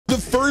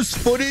first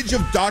footage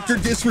of Dr.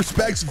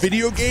 Disrespect's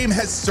video game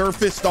has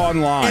surfaced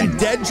online, and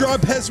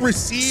Deadrop has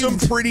received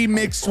some pretty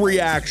mixed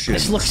reactions.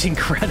 This looks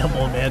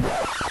incredible, man.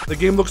 The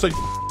game looks like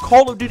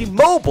Call of Duty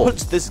Mobile.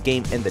 Puts this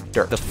game in the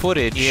dirt. The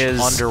footage is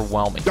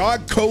underwhelming.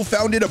 Doc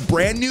co-founded a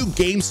brand new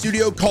game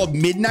studio called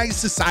Midnight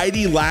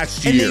Society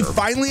last year, and they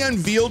finally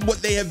unveiled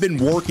what they have been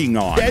working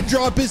on.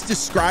 Deadrop is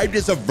described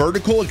as a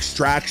vertical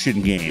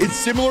extraction game. It's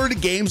similar to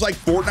games like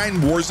Fortnite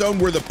and Warzone,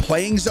 where the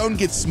playing zone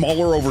gets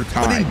smaller over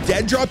time. But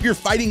in Deadrop, you're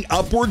fighting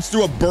upwards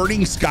through a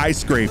burning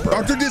skyscraper.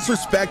 Dr.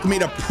 Disrespect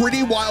made a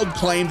pretty wild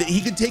claim that he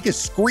could take a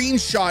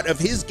screenshot of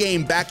his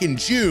game back in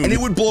June, and it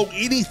would blow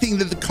anything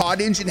that the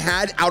COD engine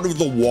had out of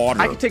the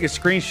water. I could take a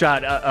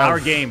screenshot of our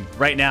game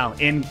right now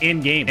in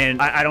game,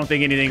 and I don't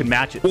think anything could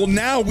match it. Well,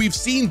 now we've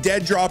seen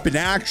Deadrop in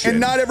action, and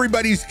not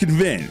everybody's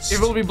convinced. It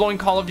will be blowing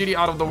Call of Duty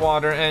out of the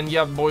water, and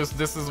yeah, boys,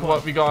 this is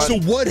what we got. So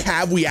what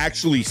have we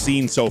actually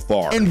seen so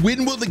far? And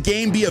when will the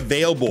game be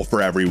available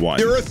for everyone?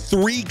 There are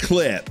 3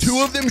 clips,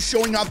 2 of them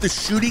showing off the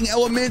shooting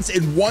elements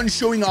and 1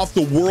 showing off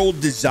the world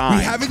design.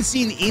 We haven't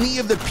seen any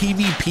of the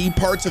PvP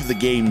parts of the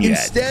game yet.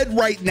 Instead,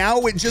 right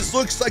now, it just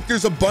looks like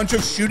there's a bunch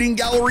of shooting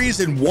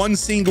galleries and 1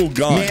 single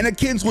gun.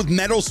 Mannequins with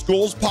metal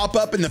skulls pop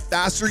up, and the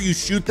faster you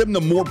shoot them, the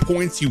more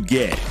points you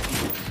get.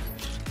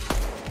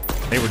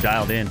 They were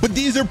dialed in. But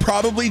these are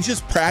probably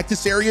just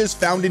practice areas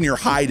found in your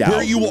hideout,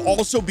 where you will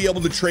also be able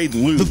to trade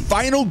loot. The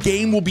final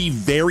game will be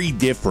very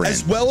different.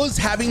 As well as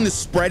having the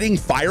spreading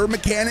fire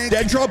mechanic,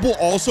 Deadrop will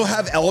also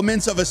have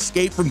elements of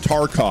Escape from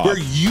Tarkov, where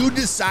you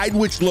decide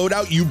which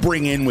loadout you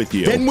bring in with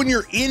you. Then when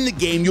you're in the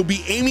game, you'll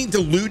be aiming to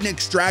loot and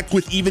extract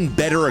with even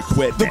better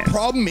equipment. The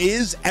problem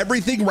is,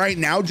 everything right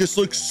now just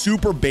looks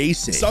super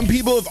basic. Some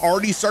people have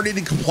already started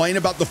to complain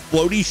about the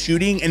floaty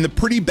shooting and the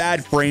pretty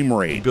bad frame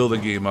rate. Build a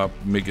game up,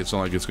 make it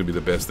sound like it's gonna be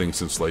the best thing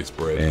since sliced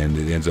bread, and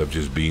it ends up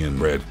just being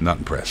bread. Not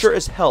impressed. Sure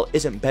as hell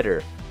isn't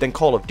better than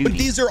Call of Duty. But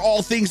these are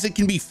all things that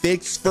can be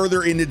fixed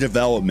further into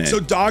development. So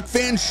Doc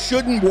fans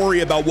shouldn't worry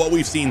about what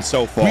we've seen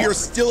so far. We are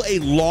still a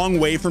long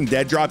way from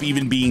Deadrop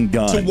even being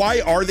done. So why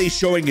are they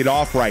showing it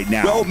off right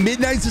now? Well,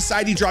 Midnight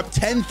Society dropped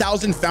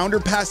 10,000 Founder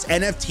Pass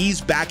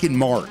NFTs back in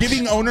March,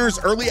 giving owners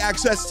early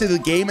access to the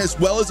game as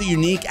well as a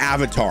unique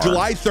avatar.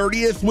 July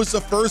 30th was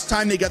the first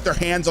time they got their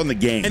hands on the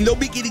game, and they'll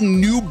be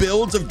getting new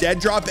builds of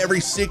Deadrop every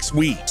 6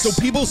 weeks. So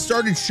people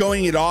started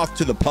showing it off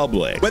to the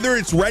public. Whether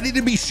it's ready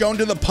to be shown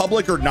to the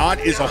public or not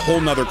is a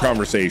whole nother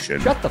conversation.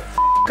 Shut the f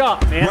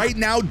up, man. Right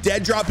now,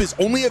 Deadrop is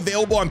only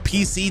available on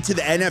PC to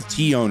the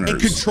NFT owners,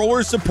 and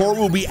controller support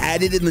will be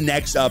added in the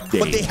next update.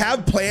 But they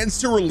have plans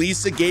to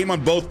release the game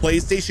on both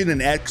PlayStation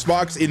and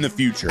Xbox in the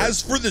future.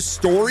 As for the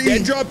story,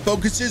 Deadrop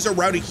focuses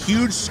around a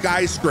huge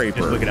skyscraper.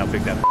 Just look at how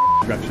big that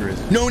structure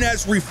is. Known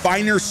as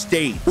Refiner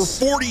State. We're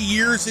 40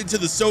 years into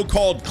the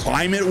so-called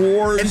climate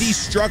wars, and these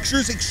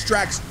structures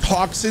extract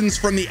toxins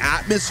from the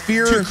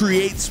atmosphere to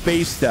create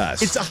space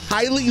dust. It's a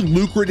highly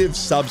lucrative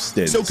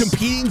substance, so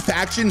competing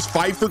factions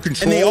fight for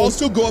control, and they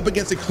also go up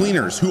against the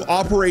cleaners who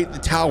operate the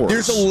towers.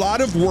 There's a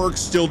lot of work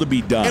still to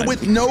be done, and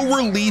with no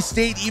release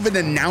date even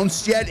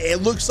announced yet,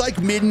 it looks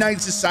like Midnight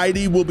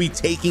Society will be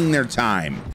taking their time.